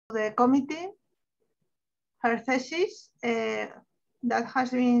the committee her thesis that has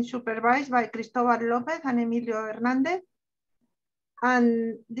been supervised by Cristóbal López and Emilio Hernández.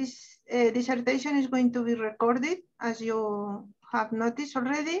 And this dissertation is going to be recorded, as you have noticed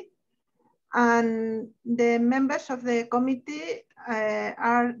already. And the members of the committee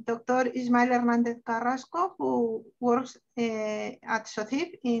are Dr. Ismael Hernández Carrasco, who works at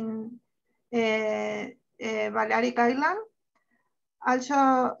SOCIP in Balearic Island.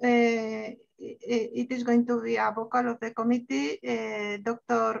 Also, it is going to be a vocal of the committee,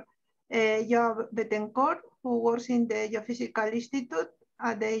 Dr. Joab Betancourt, who works in the Geophysical Institute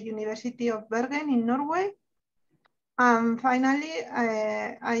at the University of Bergen in Norway. And finally,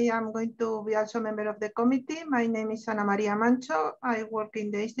 I am going to be also a member of the committee. My name is Ana María Mancho. I work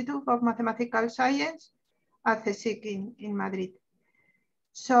in the Institute of Mathematical Science at CSIC in Madrid.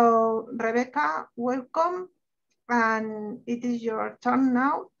 So, Rebecca, welcome. And it is your turn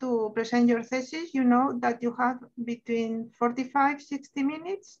now to present your thesis. You know that you have between 45-60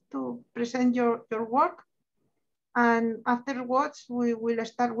 minutes to present your work. And afterwards, we will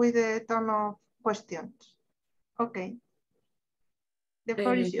start with a turn of questions. Okay. The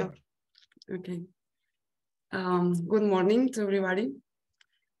floor is yours. Okay. Good morning to everybody.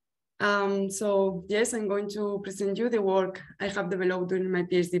 So yes, I'm going to present you the work I have developed during my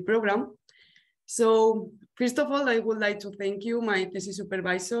PhD program. So first of all, I would like to thank you, my thesis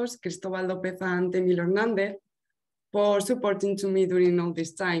supervisors, Cristóbal López and Emilio Hernández, for supporting to me during all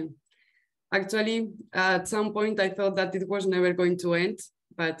this time. Actually, at some point, I thought that it was never going to end,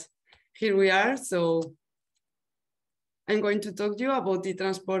 but here we are. So I'm going to talk to you about the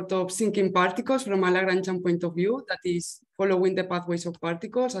transport of sinking particles from a Lagrangian point of view, that is following the pathways of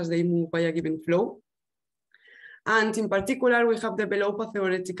particles as they move by a given flow. And in particular, we have developed a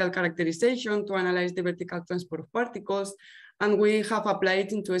theoretical characterization to analyze the vertical transport of particles, and we have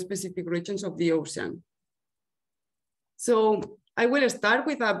applied into specific regions of the ocean. So I will start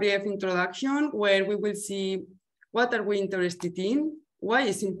with a brief introduction where we will see what are we interested in, why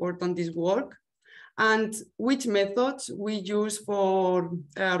is important this work, and which methods we use for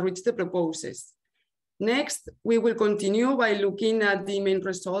reach the purposes. Next, we will continue by looking at the main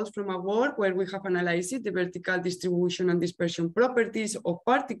results from our work where we have analyzed the vertical distribution and dispersion properties of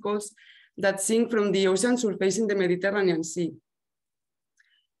particles that sink from the ocean surface in the Mediterranean Sea.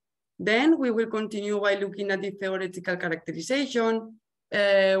 Then we will continue by looking at the theoretical characterization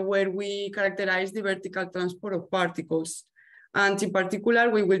where we characterize the vertical transport of particles. And in particular,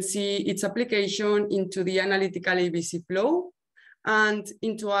 we will see its application into the analytical IFISC flow and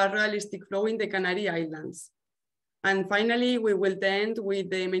into a realistic flow in the Canary Islands. And finally, we will end with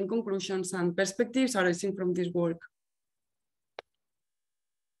the main conclusions and perspectives arising from this work.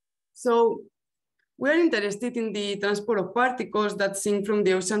 So we are interested in the transport of particles that sink from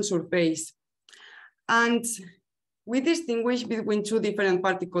the ocean surface. And we distinguish between two different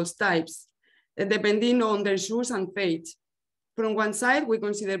particles types, depending on their source and fate. From one side, we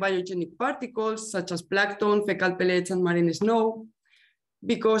consider biogenic particles, such as plankton, fecal pellets, and marine snow,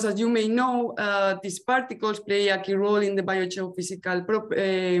 because as you may know, these particles play a key role in the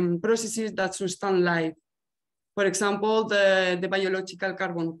biogeophysical processes that sustain life. For example, the biological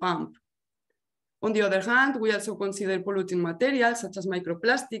carbon pump. On the other hand, we also consider polluting materials, such as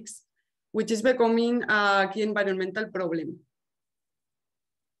microplastics, which is becoming a key environmental problem.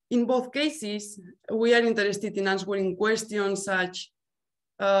 In both cases, we are interested in answering questions such,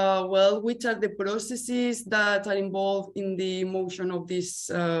 well, which are the processes that are involved in the motion of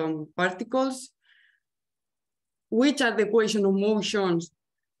these particles? Which are the equation of motions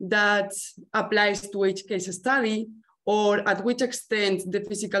that applies to each case study? Or at which extent the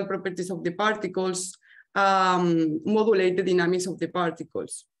physical properties of the particles modulate the dynamics of the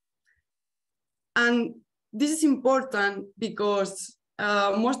particles? And this is important because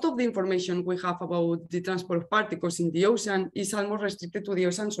most of the information we have about the transport of particles in the ocean is almost restricted to the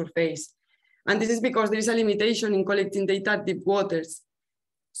ocean surface. And this is because there is a limitation in collecting data at deep waters.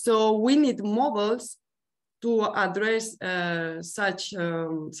 So we need models to address such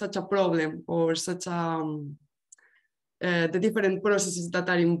a problem or such the different processes that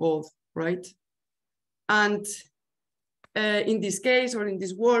are involved, right? And in this case, or in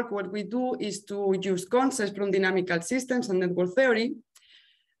this work, what we do is to use concepts from dynamical systems and network theory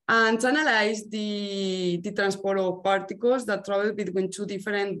and analyze the transport of particles that travel between two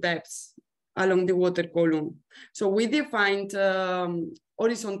different depths along the water column. So we defined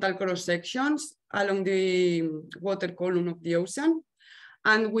horizontal cross sections along the water column of the ocean,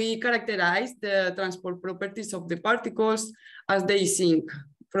 and we characterize the transport properties of the particles as they sink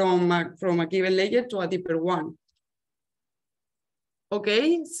from a given layer to a deeper one.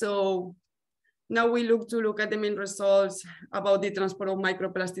 Okay, so now we look at the main results about the transport of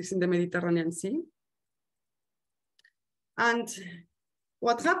microplastics in the Mediterranean Sea. And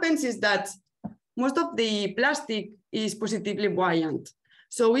what happens is that most of the plastic is positively buoyant.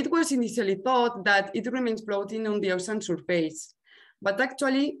 So it was initially thought that it remains floating on the ocean surface, but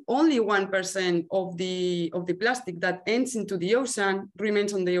actually only 1% of the plastic that ends into the ocean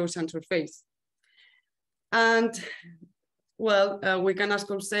remains on the ocean surface. And well, we can ask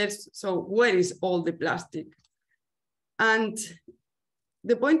ourselves, so where is all the plastic? And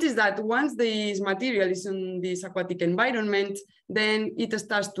the point is that once this material is in this aquatic environment, then it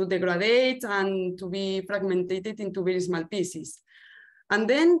starts to degrade and to be fragmented into very small pieces. And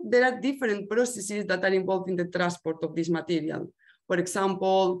then there are different processes that are involved in the transport of this material. For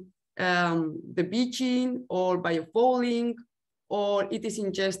example, the beaching or biofouling, or it is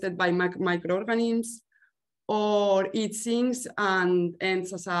ingested by microorganisms, or it sinks and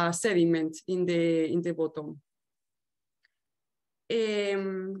ends as a sediment in the bottom.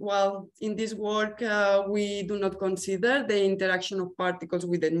 Well, in this work, we do not consider the interaction of particles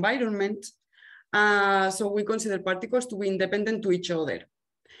with the environment. So we consider particles to be independent to each other.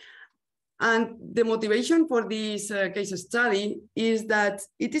 And the motivation for this case study is that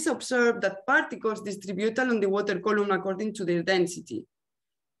it is observed that particles distribute along the water column according to their density.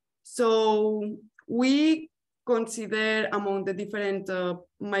 So we consider among the different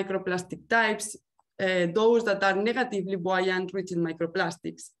microplastic types, those that are negatively buoyant, rich in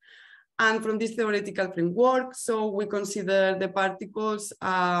microplastics. And from this theoretical framework, so we consider the particles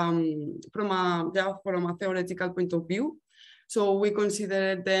from a theoretical point of view. So we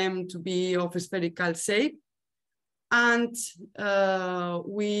consider them to be of spherical shape. And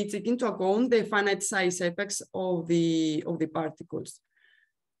we take into account the finite size effects of the particles.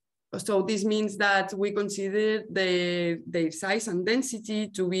 So this means that we consider their size and density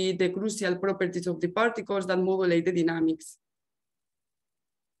to be the crucial properties of the particles that modulate the dynamics.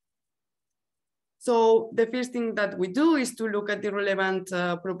 So the first thing that we do is to look at the relevant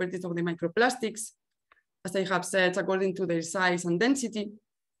properties of the microplastics, as I have said, according to their size and density.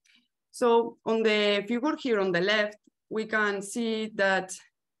 So on the figure here on the left, we can see that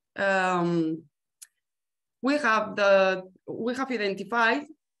we have identified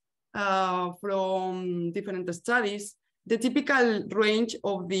from different studies the typical range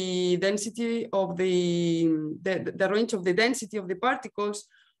of the density of the range of the density of the particles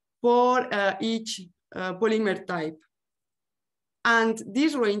for each polymer type. And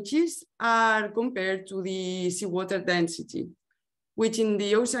these ranges are compared to the seawater density, which in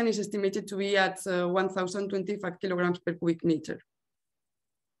the ocean is estimated to be at 1,025 kilograms per cubic meter.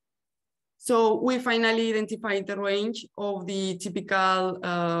 So we finally identified the range of the typical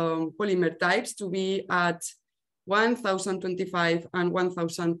polymer types to be at 1,025 and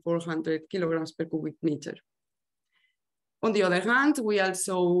 1,400 kilograms per cubic meter. On the other hand, we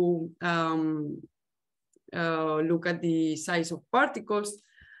also look at the size of particles.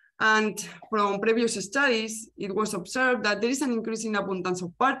 And from previous studies, it was observed that there is an increasing abundance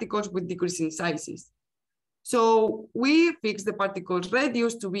of particles with decreasing sizes. So we fix the particles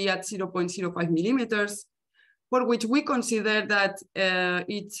radius to be at 0.05 millimeters, for which we consider that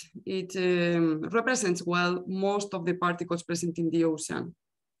it represents well most of the particles present in the ocean.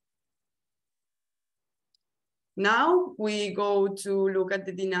 Now we go to look at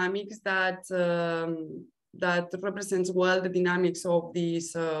the dynamics that represents well the dynamics of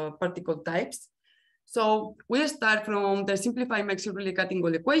these particle types. So we start from the simplified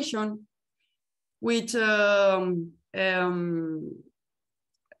Maxwell-Catingall equation, which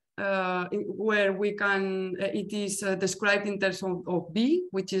where we can, it is described in terms of v,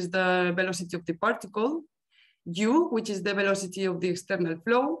 which is the velocity of the particle, u, which is the velocity of the external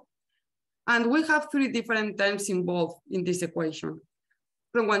flow. And we have three different terms involved in this equation.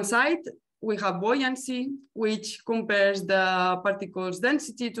 From one side, we have buoyancy, which compares the particle's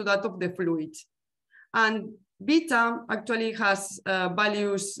density to that of the fluid. And beta actually has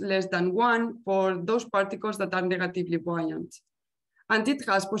values less than 1 for those particles that are negatively buoyant. And it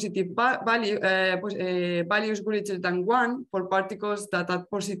has positive values greater than 1 for particles that are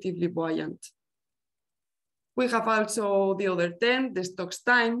positively buoyant. We have also the other term, the Stokes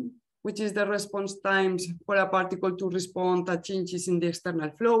time, which is the response times for a particle to respond to changes in the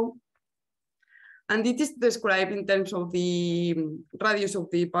external flow. And it is described in terms of the radius of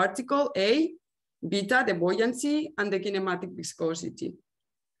the particle, A, beta, the buoyancy, and the kinematic viscosity.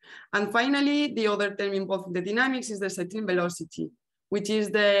 And finally, the other term involved in the dynamics is the settling velocity, which is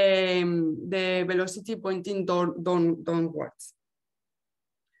the velocity pointing downwards.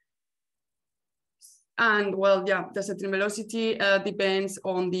 And well, yeah, the settling velocity depends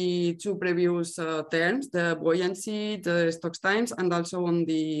on the two previous terms, the buoyancy, the Stokes times, and also on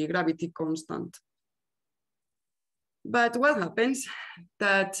the gravity constant. But what happens?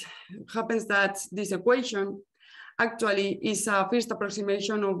 That this equation actually is a first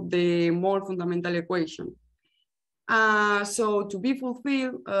approximation of the more fundamental equation. So to be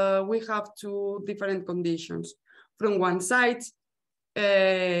fulfilled, we have two different conditions. From one side,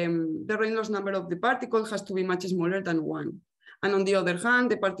 the Reynolds number of the particle has to be much smaller than 1. And on the other hand,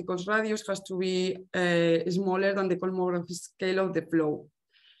 the particle's radius has to be smaller than the Kolmogorov scale of the flow,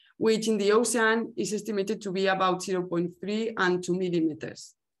 which in the ocean is estimated to be about 0.3 and 2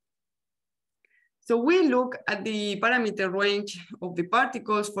 millimeters. So we look at the parameter range of the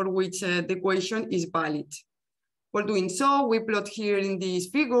particles for which the equation is valid. For doing so, we plot here in this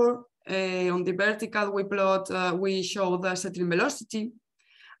figure, on the vertical, we show the settling velocity,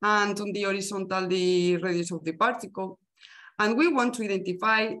 and on the horizontal, the radius of the particle. And we want to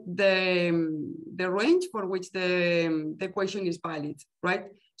identify the range for which the equation is valid, right?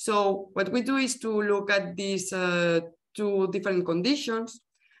 So what we do is to look at these two different conditions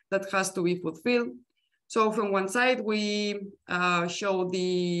that has to be fulfilled. So from one side, we show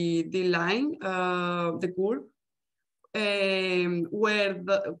the line, the curve, where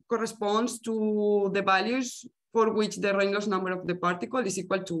corresponds to the values for which the Reynolds number of the particle is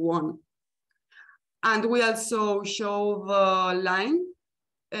equal to 1. And we also show the line,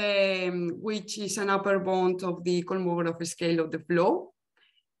 which is an upper bound of the Kolmogorov scale of the flow.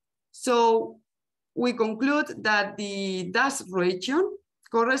 So we conclude that the dash region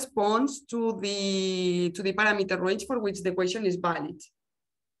corresponds to the parameter range for which the equation is valid.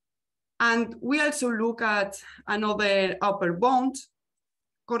 And we also look at another upper bound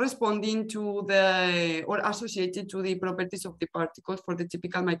corresponding to or associated to the properties of the particles for the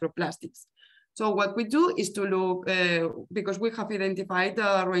typical microplastics. So what we do is to look, because we have identified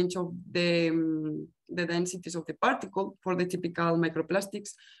the range of the densities of the particle for the typical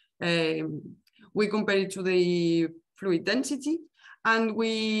microplastics, we compare it to the fluid density, and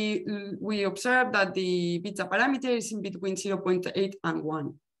we observe that the beta parameter is in between 0.8 and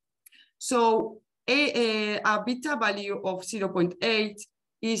 1. So a beta value of 0.8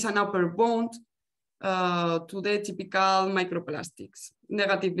 is an upper bound to the typical microplastics,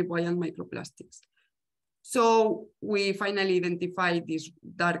 negatively buoyant microplastics. So we finally identify this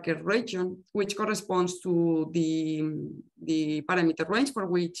darker region, which corresponds to the parameter range for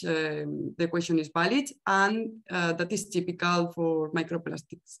which the equation is valid, and that is typical for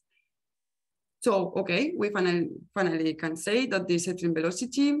microplastics. So, okay, we finally can say that the settling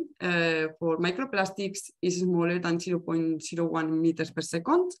velocity for microplastics is smaller than 0.01 meters per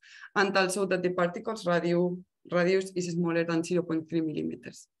second, and also that the particle's radius is smaller than 0.3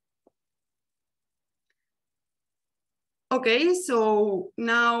 millimeters. Okay, so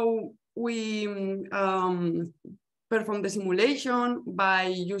now we perform the simulation by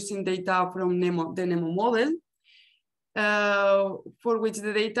using data from the NEMO model, for which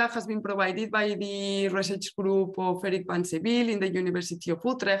the data has been provided by the research group of Eric van Seville in the University of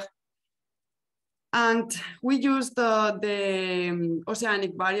Utrecht. And we used the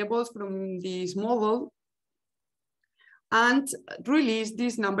oceanic variables from this model and released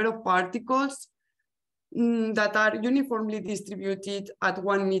this number of particles that are uniformly distributed at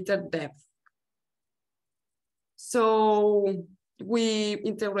 1 meter depth. So we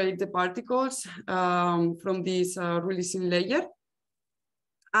integrate the particles from this releasing layer,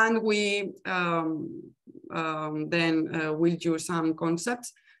 and we then will use some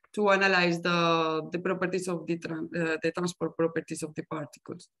concepts to analyze the properties of the transport properties of the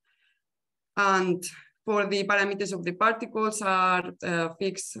particles. And for the parameters of the particles are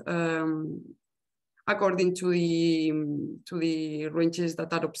fixed according to the ranges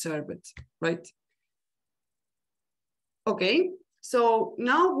that are observed, right? Okay, so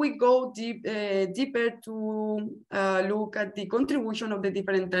now we go deeper to look at the contribution of the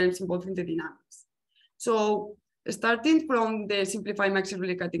different terms involved in the dynamics. So starting from the simplified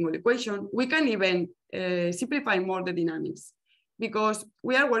Maxwell-Catingol equation, we can even simplify more the dynamics, because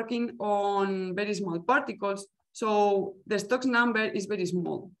we are working on very small particles, so the Stokes number is very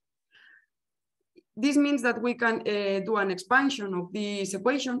small. This means that we can do an expansion of this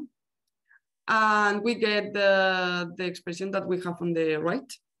equation, and we get the expression that we have on the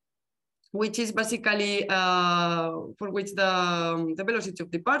right, which is basically for which the velocity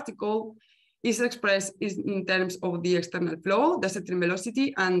of the particle is expressed in terms of the external flow, the settling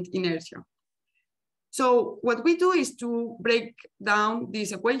velocity, and inertia. So what we do is to break down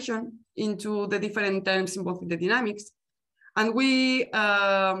this equation into the different terms involved in the dynamics, and we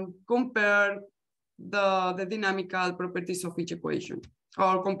compare the dynamical properties of each equation,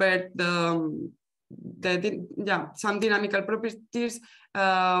 or compare some dynamical properties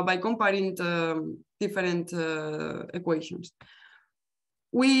by comparing the different equations.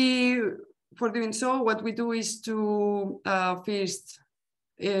 For doing so, what we do is to first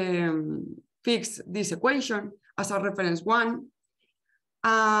fix this equation as a reference one,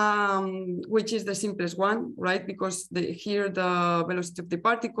 which is the simplest one, right? Because here the velocity of the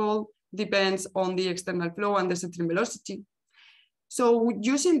particle depends on the external flow and the settling velocity. So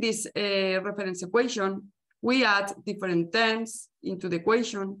using this reference equation, we add different terms into the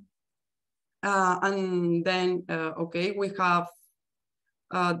equation. And then, we have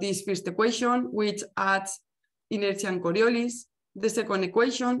this first equation, which adds inertia and Coriolis. The second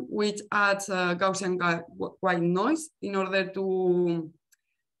equation, which adds Gaussian white noise in order to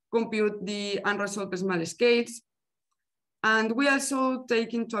compute the unresolved small scales. And we also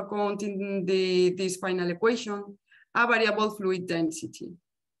take into account in this final equation a variable fluid density.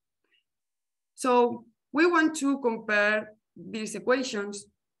 So we want to compare these equations.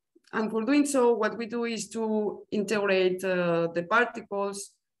 And for doing so, what we do is to integrate the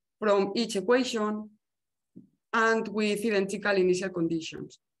particles from each equation and with identical initial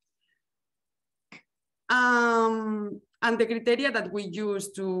conditions. And the criteria that we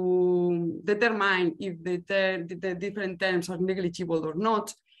use to determine if the different terms are negligible or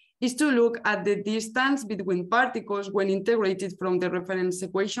not is to look at the distance between particles when integrated from the reference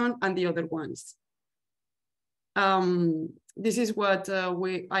equation and the other ones. This is what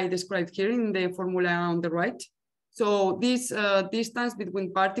I described here in the formula on the right. So this distance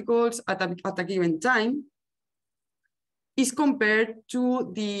between particles at a given time is compared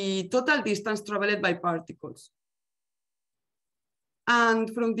to the total distance traveled by particles.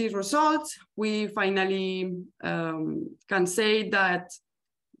 And from these results, we finally can say that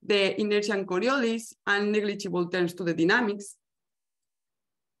the inertia and Coriolis are negligible terms to the dynamics.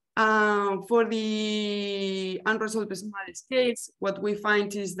 For the unresolved small scales, what we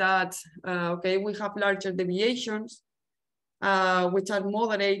find is that, we have larger deviations, which are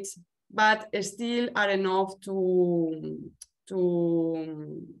moderate, but still are enough to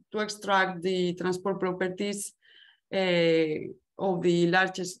extract the transport properties of the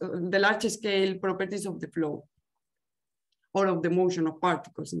large scale properties of the flow, or of the motion of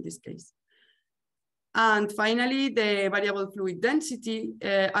particles in this case. And finally, the variable fluid density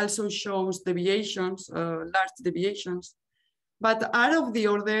also shows deviations, large deviations, but are of the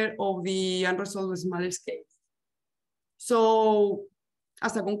order of the unresolved small scales. So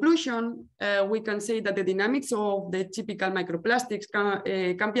as a conclusion, we can say that the dynamics of the typical microplastics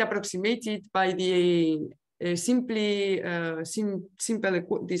can be approximated by the simple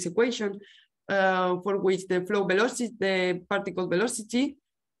this equation for which the flow velocity, the particle velocity,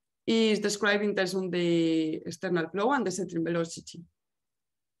 is described in terms of the external flow and the settling velocity.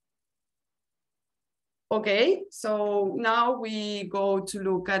 Okay, so now we go to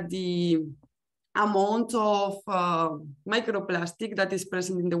look at the amount of microplastic that is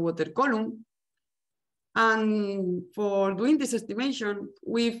present in the water column. And for doing this estimation,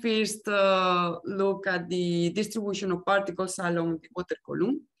 we first look at the distribution of particles along the water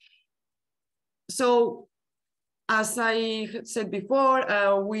column. So, as I said before,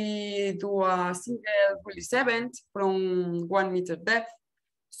 we do a single release event from 1 meter depth.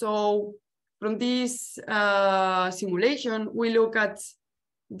 So from this simulation, we look at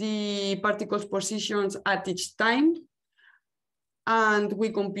the particles' positions at each time, and we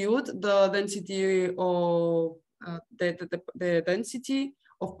compute the density of the density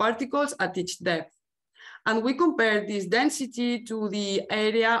of particles at each depth. And we compare this density to the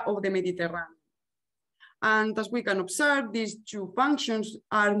area of the Mediterranean. And as we can observe, these two functions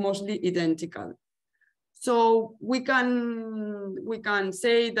are mostly identical. So we can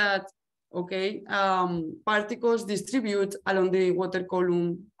say that, okay, particles distribute along the water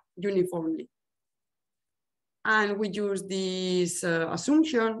column uniformly. And we use this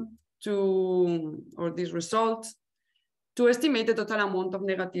assumption or this result to estimate the total amount of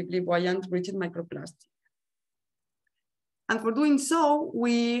negatively buoyant rigid microplastic. And for doing so,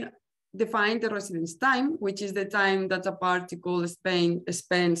 we define the residence time, which is the time that a particle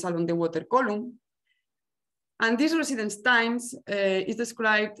spends along the water column. And this residence times is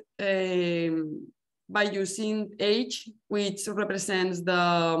described by using h, which represents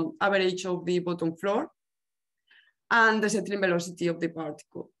the average of the bottom floor, and the settling velocity of the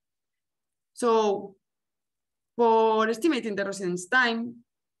particle. So for estimating the residence time,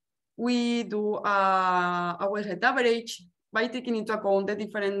 we do a wellhead average by taking into account the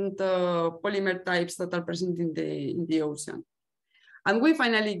different polymer types that are present in the ocean. And we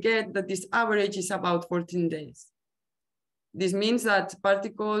finally get that this average is about 14 days. This means that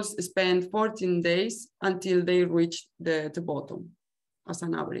particles spend 14 days until they reach the bottom as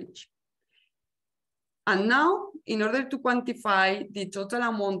an average. And now, in order to quantify the total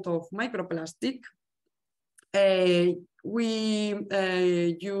amount of microplastic, we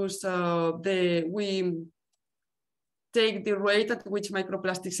take the rate at which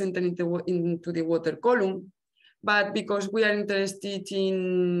microplastics enter into the water column. But because we are interested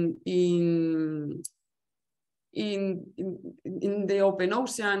in the open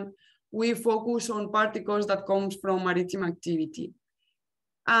ocean, we focus on particles that comes from maritime activity.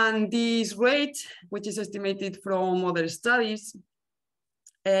 And this rate, which is estimated from other studies,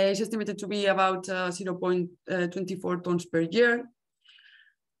 is estimated to be about 0.24 tons per year.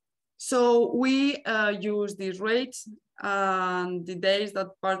 So we use this rate and the days that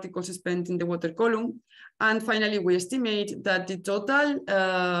particles spent in the water column. And finally, we estimate that the total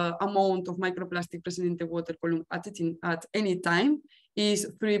amount of microplastic present in the water column at any time is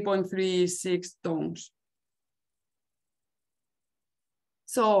 3.36 tons.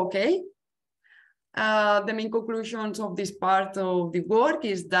 So, okay. The main conclusions of this part of the work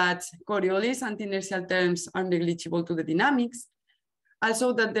is that Coriolis anti-inertial terms are negligible to the dynamics.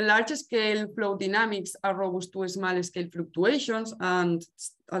 Also that the large scale flow dynamics are robust to small scale fluctuations and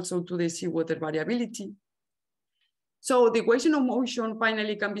also to the seawater variability. So the equation of motion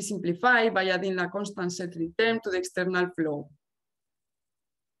finally can be simplified by adding a constant settling term to the external flow.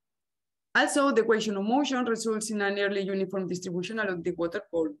 Also, the equation of motion results in a nearly uniform distribution along the water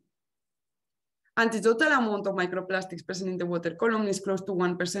column. And the total amount of microplastics present in the water column is close to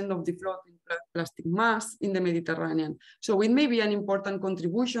 1% of the floating plastic mass in the Mediterranean. So it may be an important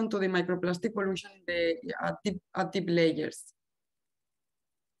contribution to the microplastic pollution in at deep layers.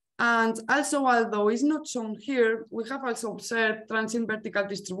 And also, although it's not shown here, we have also observed transient vertical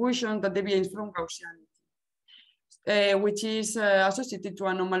distribution that deviates from Gaussianity, which is associated to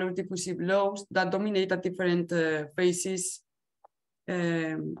anomalous diffusive laws that dominate at different phases.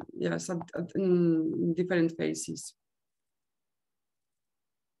 Yes, in different phases.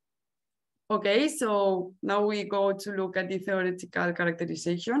 Okay, so now we go to look at the theoretical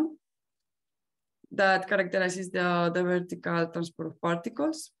characterization that characterizes the vertical transport of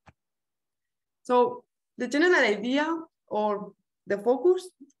particles. So the general idea or the focus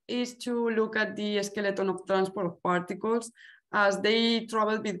is to look at the skeleton of transport of particles as they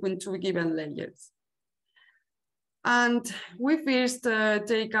travel between two given layers. And we first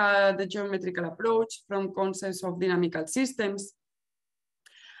take the geometrical approach from concepts of dynamical systems.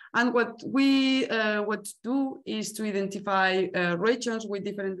 And what we do is to identify regions with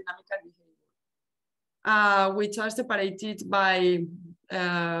different dynamical behavior, which are separated by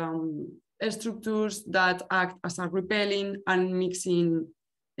structures that act as a repelling and mixing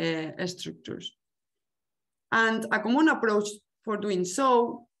structures. And a common approach for doing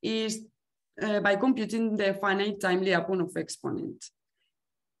so is by computing the finite time Lyapunov exponent.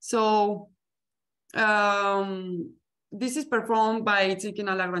 So this is performed by taking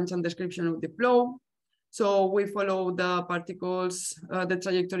a Lagrangian description of the flow. So we follow the particles, the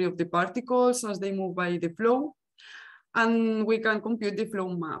trajectory of the particles as they move by the flow, and we can compute the flow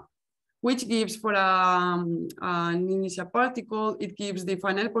map, which gives for an initial particle, it gives the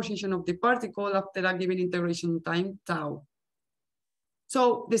final position of the particle after a given integration time tau.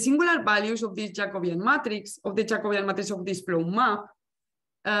 So the singular values of this Jacobian matrix, of this flow map,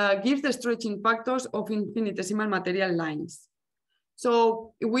 gives the stretching factors of infinitesimal material lines.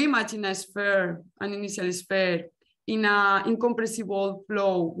 So if we imagine a sphere, an initial sphere, in an incompressible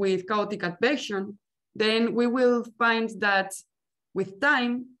flow with chaotic advection, then we will find that with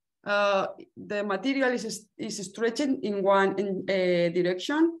time, the material is stretching in one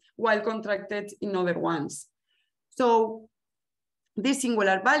direction while contracted in other ones. So these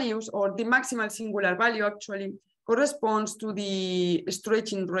singular values, or the maximal singular value actually, corresponds to the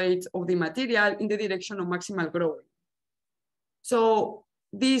stretching rate of the material in the direction of maximal growing. So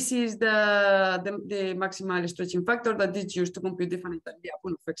this is the maximal stretching factor that is used to compute the finite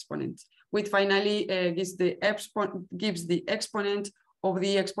Lyapunov exponent, which finally gives the exponent of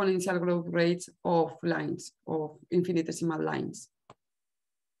the exponential growth rate of lines, of infinitesimal lines.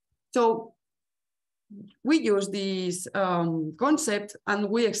 So we use this concept and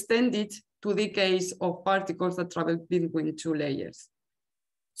we extend it to the case of particles that travel between two layers.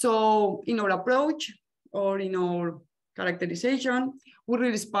 So in our approach or in our characterization, we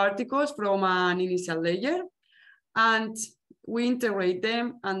release particles from an initial layer and we integrate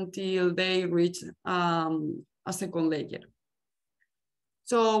them until they reach a second layer.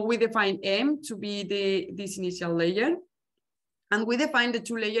 So we define M to be this initial layer. And we define the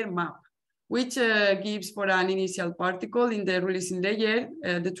two-layer map, which gives for an initial particle in the releasing layer,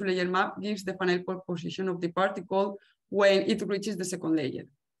 the two-layer map gives the final position of the particle when it reaches the second layer.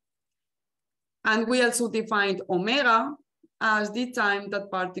 And we also defined omega as the time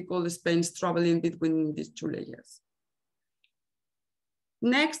that particle spends traveling between these two layers.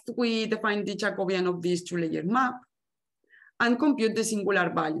 Next, we define the Jacobian of this two-layer map and compute the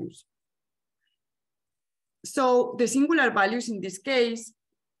singular values. So the singular values in this case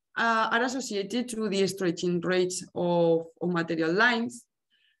are associated to the stretching rates of material lines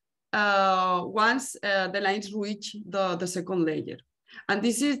once the lines reach the second layer. And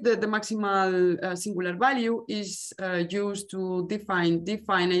this is the maximal singular value is used to define the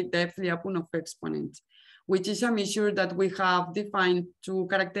finite depth Lyapunov exponent, which is a measure that we have defined to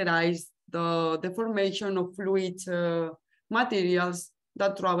characterize the deformation of fluid materials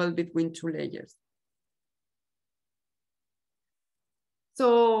that travel between two layers.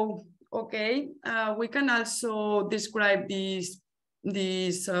 So, okay, we can also describe this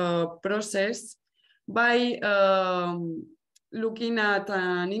process by looking at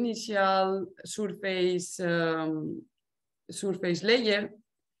an initial surface layer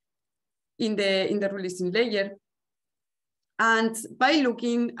in the releasing layer, and by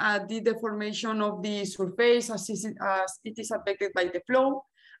looking at the deformation of the surface as it is affected by the flow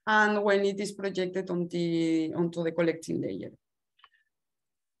and when it is projected onto the collecting layer.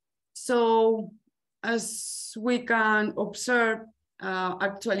 So as we can observe,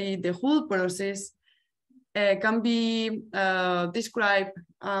 actually the whole process can be described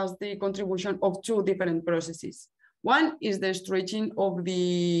as the contribution of two different processes. One is the stretching of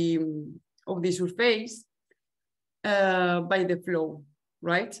the surface by the flow,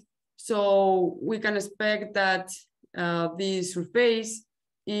 right? So we can expect that the surface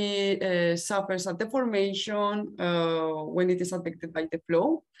suffers a deformation when it is affected by the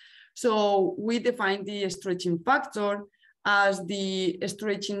flow. So we define the stretching factor as the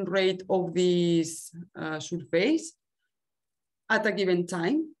stretching rate of this surface at a given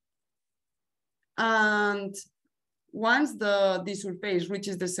time. And once the surface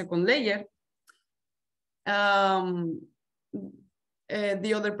reaches the second layer, the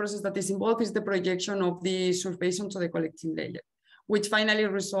other process that is involved is the projection of the surface onto the collecting layer, which finally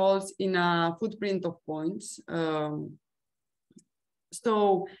results in a footprint of points.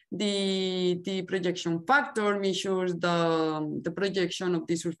 So the projection factor measures the projection of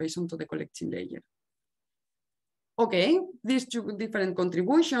the surface onto the collecting layer. Okay, these two different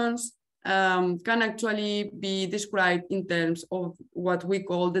contributions can actually be described in terms of what we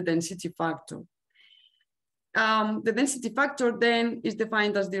call the density factor. The density factor then is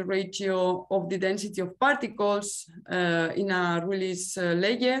defined as the ratio of the density of particles in a release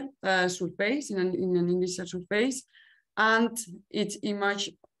layer surface, in an initial surface, and its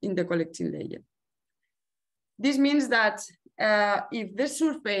image in the collecting layer. This means that if the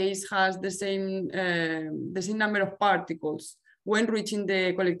surface has the same number of particles when reaching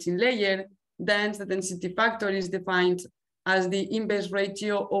the collecting layer, then the density factor is defined as the inverse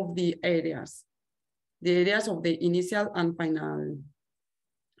ratio of the areas of the initial and final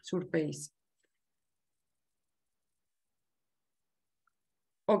surface.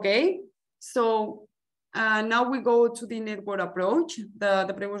 Okay, so now we go to the network approach.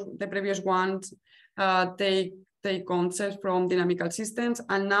 The previous ones take concepts from dynamical systems,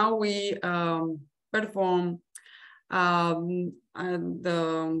 and now we perform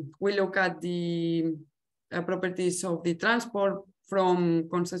we look at the properties of the transport from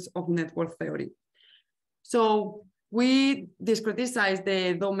concepts of network theory. So we discretize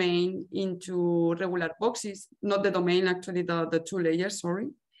the domain into regular boxes, not the domain, actually the two layers, sorry,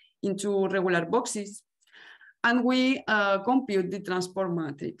 into regular boxes. And we compute the transport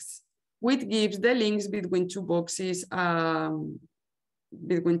matrix, which gives the links between two boxes.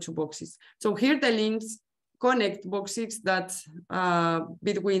 So here the links connect boxes that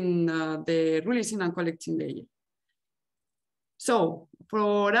between the releasing and collecting layer. So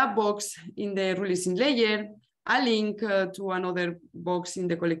for a box in the releasing layer, a link to another box in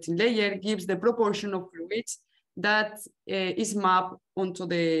the collecting layer gives the proportion of fluids that is mapped onto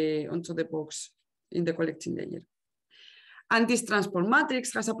the box in the collecting layer. And this transport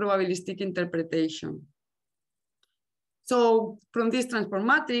matrix has a probabilistic interpretation. So from this transport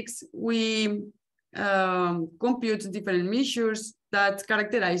matrix, we compute different measures that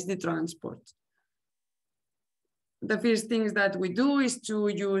characterize the transport. The first things that we do is to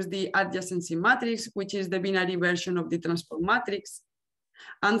use the adjacency matrix, which is the binary version of the transport matrix.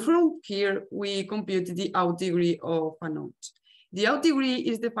 And from here, we compute the out degree of a node. The out degree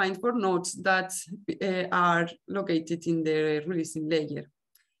is defined for nodes that are located in the releasing layer.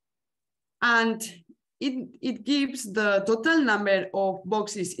 And it gives the total number of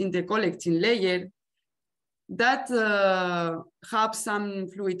boxes in the collecting layer that have some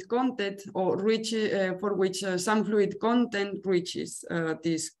fluid content or for which some fluid content reaches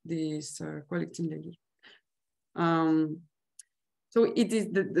this collecting layer. So it is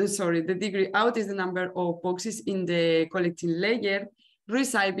the degree out is the number of boxes in the collecting layer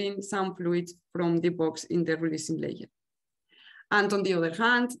receiving some fluid from the box in the releasing layer. And on the other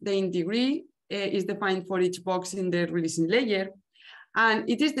hand, the in degree is defined for each box in the releasing layer. And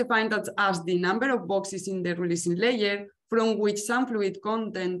it is defined as the number of boxes in the releasing layer from which some fluid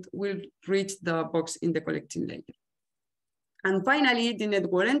content will reach the box in the collecting layer. And finally, the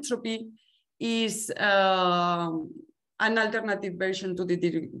network entropy is an alternative version to the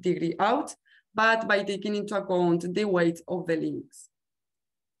degree out, but by taking into account the weight of the links.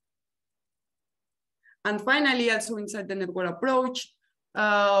 And finally, also inside the network approach, we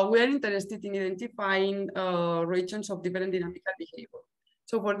are interested in identifying regions of different dynamical behavior.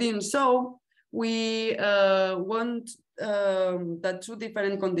 So for doing so, we want that two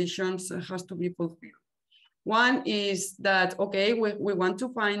different conditions has to be fulfilled. One is that, okay, we want to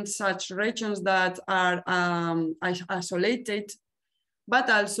find such regions that are isolated, but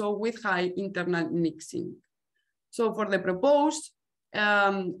also with high internal mixing. So for the proposed,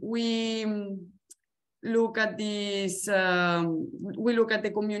 we look at this, we look at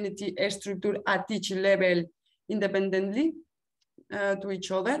the community structure at each level independently to each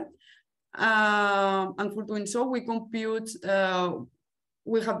other. And for doing so, we compute,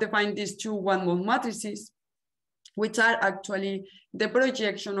 we have defined these two one-mode matrices, which are actually the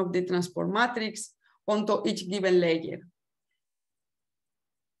projection of the transport matrix onto each given layer.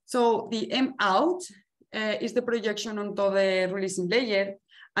 So the M out is the projection onto the releasing layer,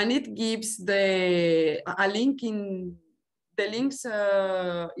 and it gives a link in the links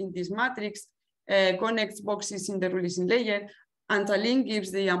in this matrix connects boxes in the releasing layer, and a link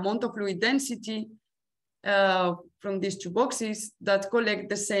gives the amount of fluid density from these two boxes that collect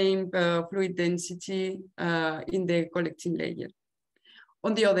the same fluid density in the collecting layer.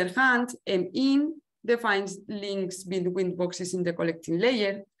 On the other hand, M in defines links between boxes in the collecting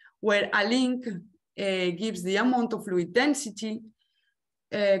layer, where a link gives the amount of fluid density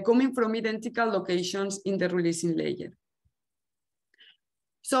coming from identical locations in the releasing layer.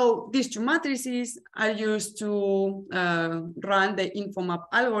 So these two matrices are used to run the InfoMap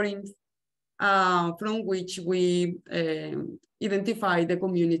algorithm from which we identify the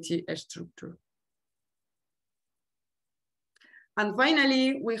community structure. And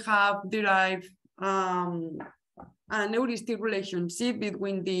finally, we have derived an heuristic relationship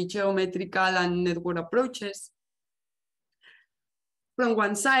between the geometrical and network approaches. From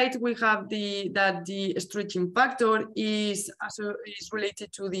one side, we have that the stretching factor is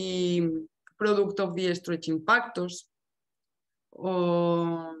related to the product of the stretching factors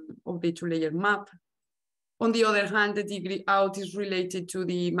of the two-layer map. On the other hand, the degree out is related to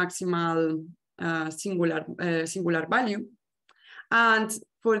the maximal singular value. And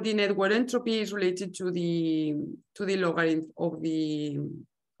for the network entropy is related to the logarithm of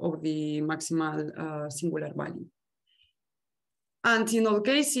the maximal singular value. And in all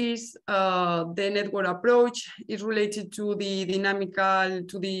cases, the network approach is related to the dynamical,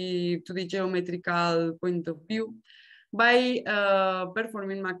 to the geometrical point of view by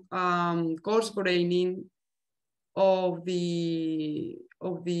performing coarse graining of the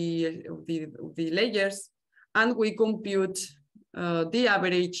layers, and we compute the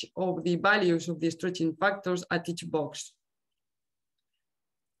average of the values of the stretching factors at each box.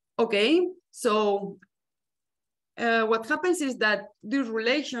 Okay, so what happens is that these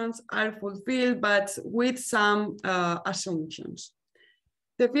relations are fulfilled, but with some assumptions.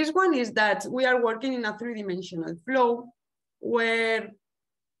 The first one is that we are working in a three-dimensional flow where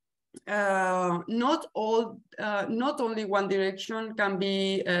not only one direction can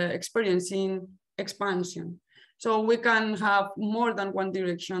be experiencing expansion. So we can have more than one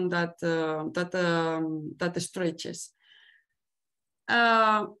direction that stretches.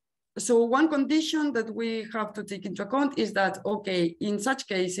 So one condition that we have to take into account is that, okay, in such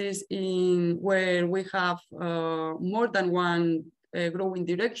cases where we have more than one growing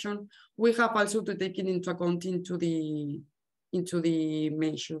direction, we have also to take it into account into the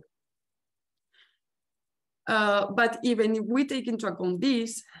measure. But even if we take into account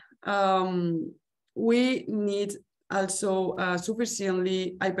this, we need also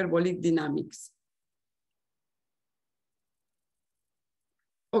sufficiently hyperbolic dynamics.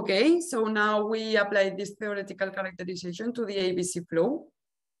 Okay, so now we apply this theoretical characterization to the IFISC flow.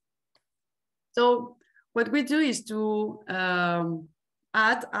 So what we do is to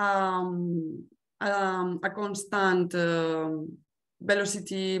add a constant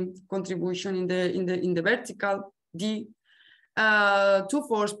velocity contribution in the vertical d to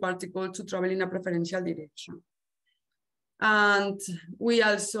force particles to travel in a preferential direction. And we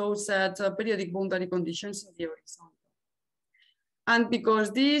also set periodic boundary conditions in the horizontal. And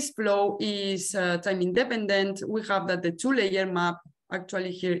because this flow is time independent, we have that the two-layer map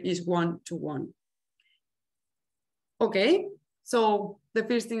actually here is 1-to-1. Okay, so the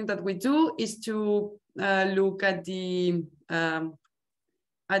first thing that we do is to look at the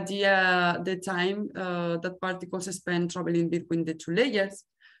time that particles spend traveling between the two layers.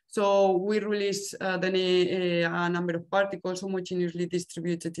 So we release then a number of particles homogeneously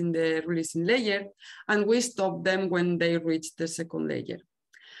distributed in the releasing layer, and we stop them when they reach the second layer.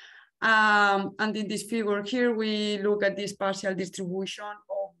 And in this figure here, we look at this partial distribution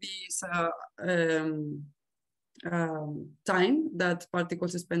of this time that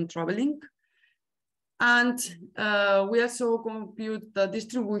particles spend traveling. And we also compute the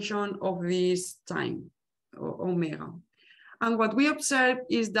distribution of this time, omega. And what we observe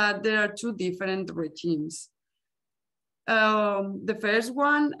is that there are two different regimes. The first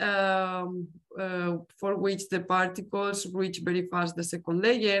one, for which the particles reach very fast the second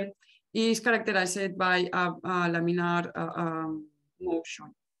layer, is characterized by a laminar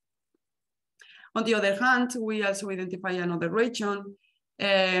motion. On the other hand, we also identify another region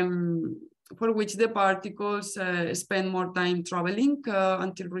for which the particles spend more time traveling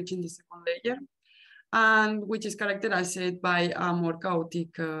until reaching the second layer, and which is characterized by a more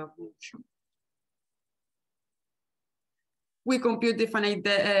chaotic motion. We compute the finite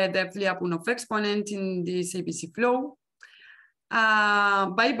depth Lyapunov exponent in this IFISC flow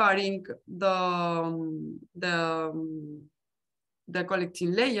by varying the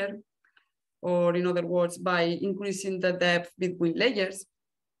collecting layer, or in other words, by increasing the depth between layers.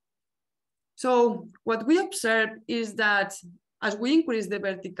 So what we observe is that as we increase the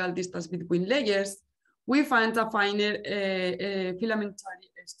vertical distance between layers, we find a finer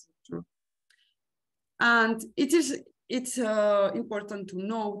filamentary structure. And it's important to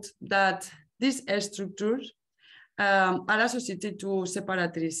note that these structures are associated to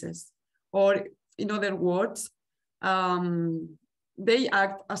separatrices, or in other words, they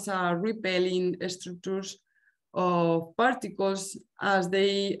act as a repelling structures of particles as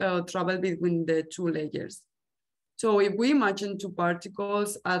they travel between the two layers. So if we imagine two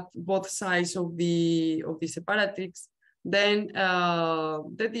particles at both sides of the separatrix, then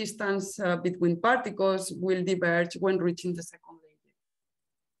the distance between particles will diverge when reaching the second layer.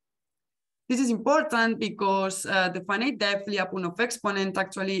 This is important because the finite depth Lyapunov exponent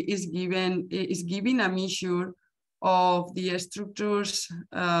actually is giving a measure of the structures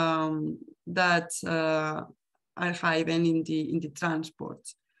that are hidden in the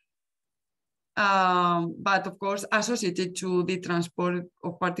transport. But of course, associated to the transport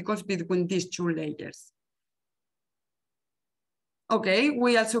of particles between these two layers. Okay,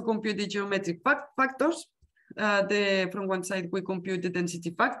 we also compute the geometric factors. From one side, we compute the density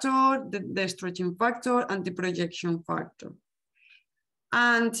factor, the stretching factor, and the projection factor.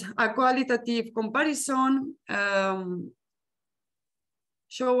 And a qualitative comparison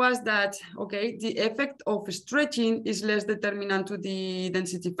show us that, okay, the effect of stretching is less determinant to the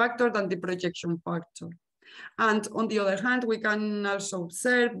density factor than the projection factor. And on the other hand, we can also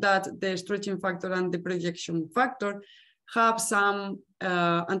observe that the stretching factor and the projection factor have some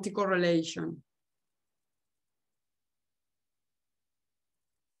anti-correlation.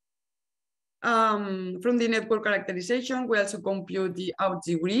 From the network characterization, we also compute the out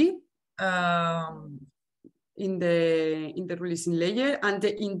degree in the releasing layer and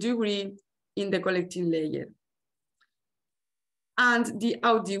the in degree in the collecting layer. And the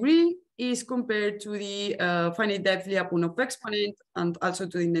out degree is compared to the finite depth Lyapunov exponent and also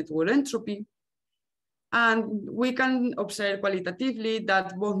to the network entropy. And we can observe qualitatively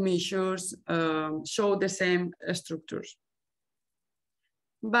that both measures show the same structures.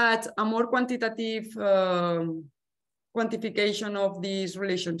 But a more quantitative quantification of this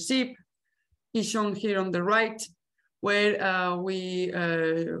relationship is shown here on the right, where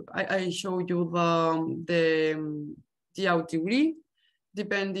I show you the out degree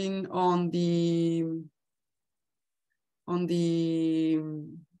depending on the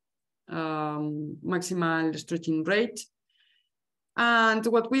maximal stretching rate. And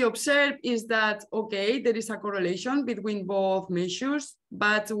what we observe is that, okay, there is a correlation between both measures,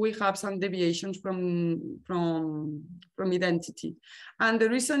 but we have some deviations from identity. And the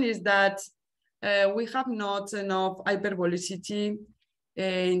reason is that we have not enough hyperbolicity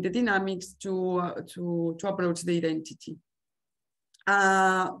in the dynamics to approach the identity.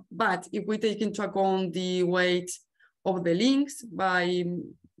 But if we take into account the weight of the links by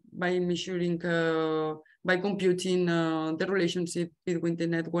measuring, by computing the relationship between the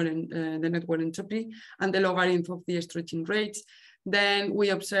network entropy and the logarithm of the stretching rates, then we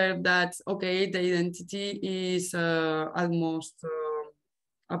observe that, okay, the identity is almost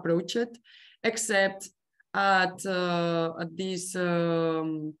approached, except at these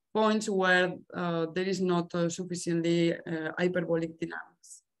points where there is not sufficiently hyperbolic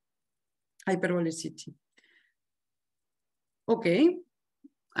dynamics, hyperbolicity. Okay,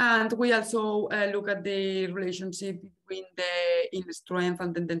 and we also look at the relationship between the inner strength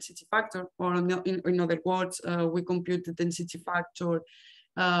and the density factor, or in other words, we compute the density factor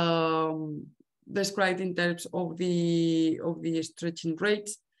described in terms of the stretching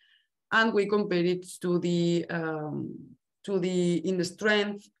rates, and we compare it to the inner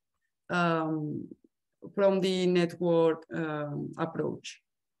strength from the network approach.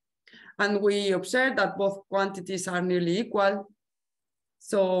 And we observe that both quantities are nearly equal.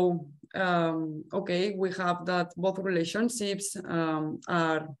 So, okay, we have that both relationships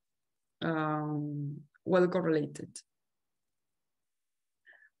are well correlated.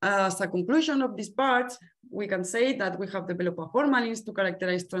 As a conclusion of this part, we can say that we have developed a formalins to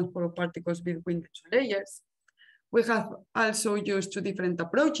characterize transport of particles between the two layers. We have also used two different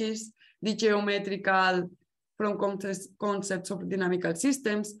approaches, the geometrical from concepts of dynamical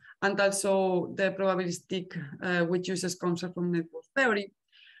systems, and also the probabilistic, which uses concepts from network theory,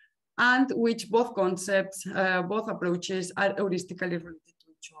 and which both concepts, both approaches are heuristically related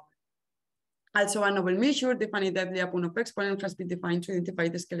to each other. Also, a novel measure, the finite Lyapunov of exponent, has been defined to identify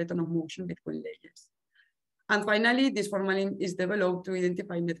the skeleton of motion between layers. And finally, this formalin is developed to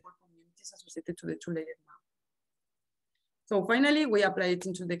identify network communities associated to the two-layer map. So finally, we apply it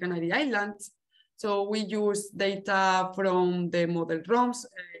into the Canary Islands. So we use data from the model ROMs,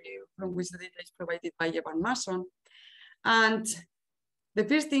 from which the data is provided by Evan Mason. And the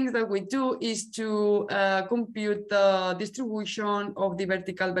first thing that we do is to compute the distribution of the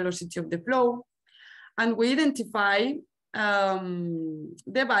vertical velocity of the flow. And we identify the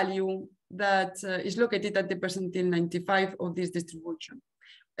value that is located at the percentile 95 of this distribution,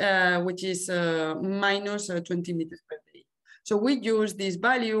 which is minus 20 meters per day. So we use this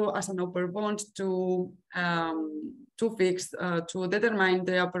value as an upper bound to fix, to determine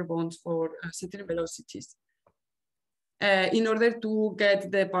the upper bounds for certain velocities, in order to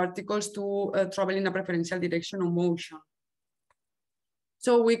get the particles to travel in a preferential direction of motion.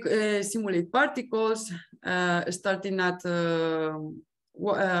 So we simulate particles starting at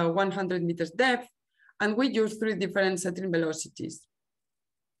 100 meters depth, and we use three different certain velocities.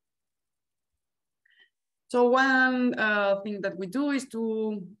 So one thing that we do is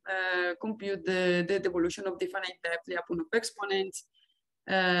to compute the evolution of the finite depth Lyapunov exponents.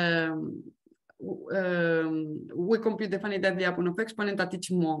 We compute the finite depth Lyapunov exponent at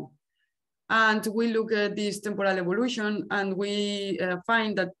each month. And we look at this temporal evolution, and we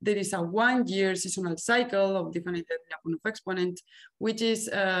find that there is a 1-year seasonal cycle of the finite depth Lyapunov exponent, which is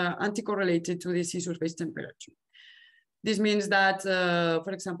anti-correlated to the sea surface temperature. This means that,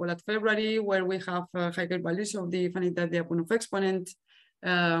 for example, at February, where we have higher values of the finite depth Lyapunov exponent,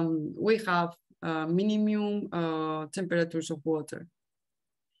 we have minimum temperatures of water.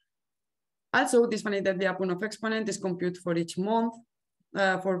 Also, this finite depth Lyapunov exponent is computed for each month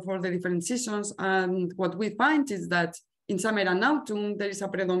for the different seasons. And what we find is that in summer and autumn, there is a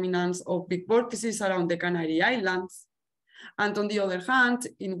predominance of big vortices around the Canary Islands. And on the other hand,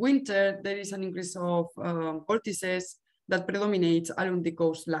 in winter, there is an increase of vortices that predominates along the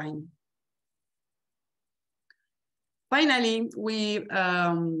coastline. Finally, we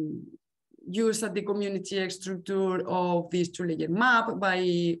use the community structure of this two-layer map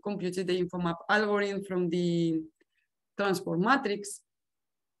by computing the infomap algorithm from the transport matrix.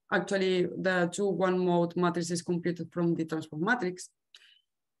 Actually, the two one-mode matrices computed from the transport matrix.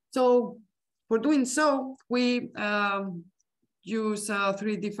 So for doing so, we use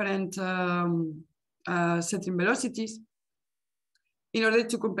three different setting velocities in order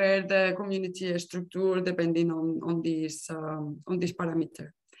to compare the community structure depending on this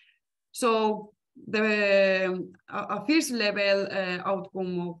parameter. So a first level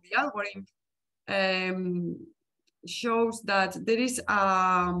outcome of the algorithm shows that there is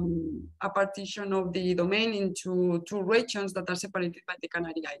a partition of the domain into two regions that are separated by the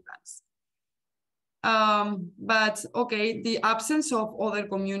Canary Islands. But okay, the absence of other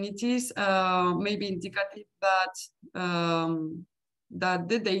communities may be indicative that that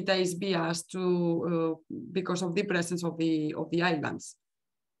the data is biased because of the presence of the islands.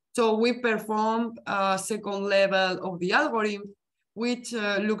 So we performed a second level of the algorithm, which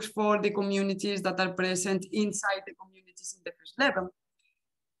looks for the communities that are present inside the communities in the first level.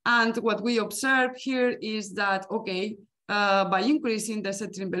 And what we observe here is that, okay, by increasing the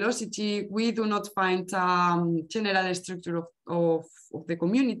settling velocity, we do not find general structure of the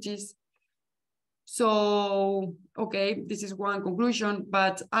communities. So, okay, this is one conclusion,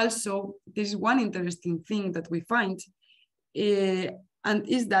 but also this is one interesting thing that we find, and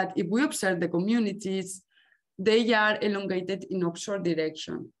is that if we observe the communities, they are elongated in offshore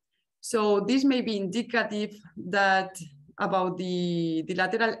direction. So this may be indicative that about the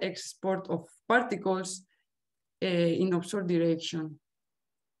lateral export of particles in offshore direction.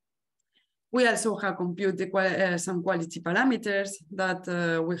 We also have computed some quality parameters that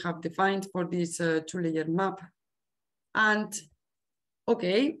we have defined for this two-layer map. And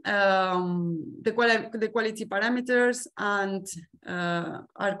okay, the quality parameters and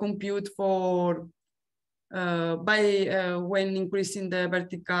are computed for when increasing the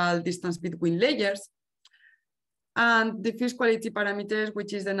vertical distance between layers. And the first quality parameter,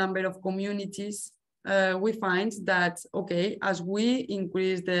 which is the number of communities, we find that, okay, as we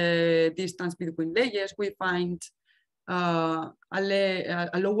increase the distance between layers, we find a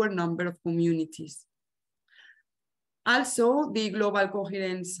lower number of communities. Also, the global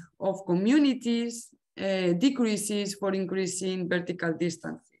coherence of communities decreases for increasing vertical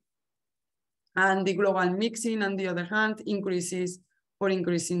distance. And the global mixing, on the other hand, increases for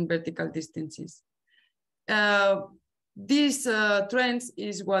increasing vertical distances. These trends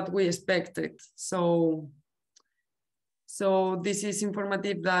is what we expected. So this is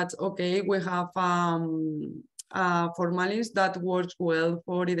informative that, okay, we have formulas that works well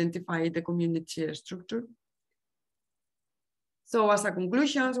for identifying the community structure. So as a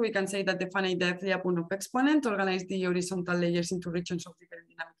conclusion, we can say that the finite depth Lyapunov of exponent organizes the horizontal layers into regions of different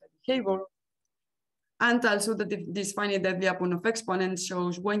dynamical behavior. And also that this finite depth Lyapunov of exponent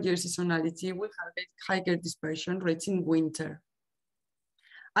shows 1 year seasonality with higher dispersion rates in winter.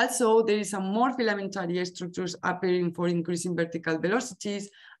 Also, there is a more filamentary structures appearing for increasing vertical velocities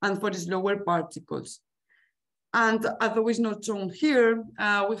and for slower particles. And although it's not shown here,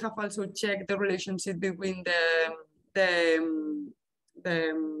 we have also checked the relationship between the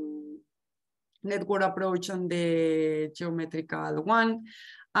network approach and the geometrical one.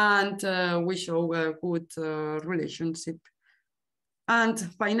 And we show a good relationship. And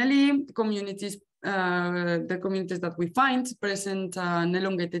finally, communities, the communities that we find present an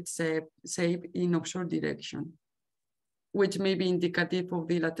elongated shape in offshore direction, which may be indicative of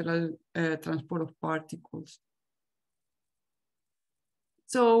the lateral transport of particles.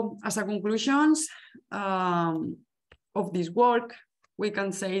 So as a conclusion of this work, we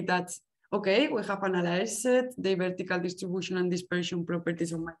can say that, okay, we have analyzed the vertical distribution and dispersion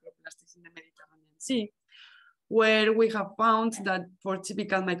properties of microplastics in the Mediterranean Sea, where we have found that for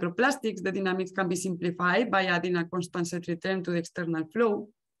typical microplastics, the dynamics can be simplified by adding a constant set return to the external flow.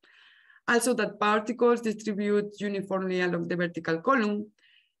 Also that particles distribute uniformly along the vertical column,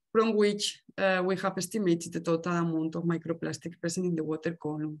 from which we have estimated the total amount of microplastics present in the water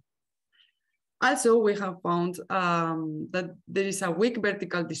column. Also, we have found that there is a weak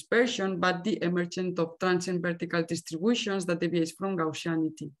vertical dispersion, but the emergence of transient vertical distributions that deviate from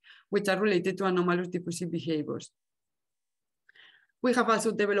Gaussianity, which are related to anomalous diffusive behaviors. We have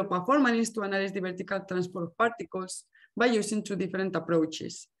also developed a formula to analyze the vertical transport of particles by using two different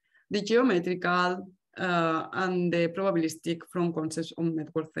approaches, the geometrical and the probabilistic from concepts of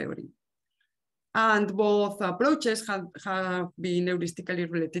network theory. And both approaches have been heuristically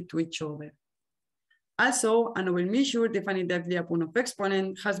related to each other. Also, a novel measure, the finite depth Lyapunov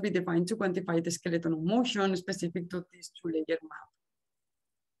exponent, has been defined to quantify the skeleton of motion specific to this two-layer map.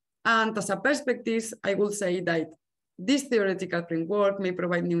 And as a perspective, I will say that this theoretical framework may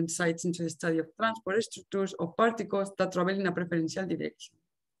provide new insights into the study of transport structures of particles that travel in a preferential direction.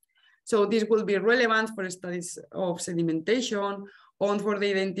 So this will be relevant for studies of sedimentation or for the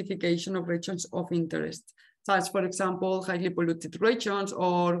identification of regions of interest, such, for example, highly polluted regions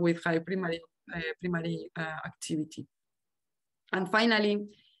or with high primary activity. And finally,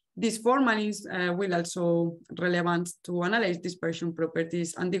 these formulas will also relevant to analyze dispersion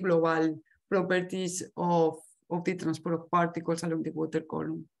properties and the global properties of the transport of particles along the water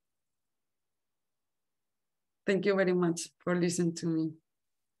column. Thank Thank you very much for listening to me.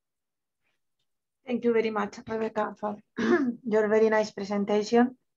 Thank you very much, Rebecca, for your very nice presentation.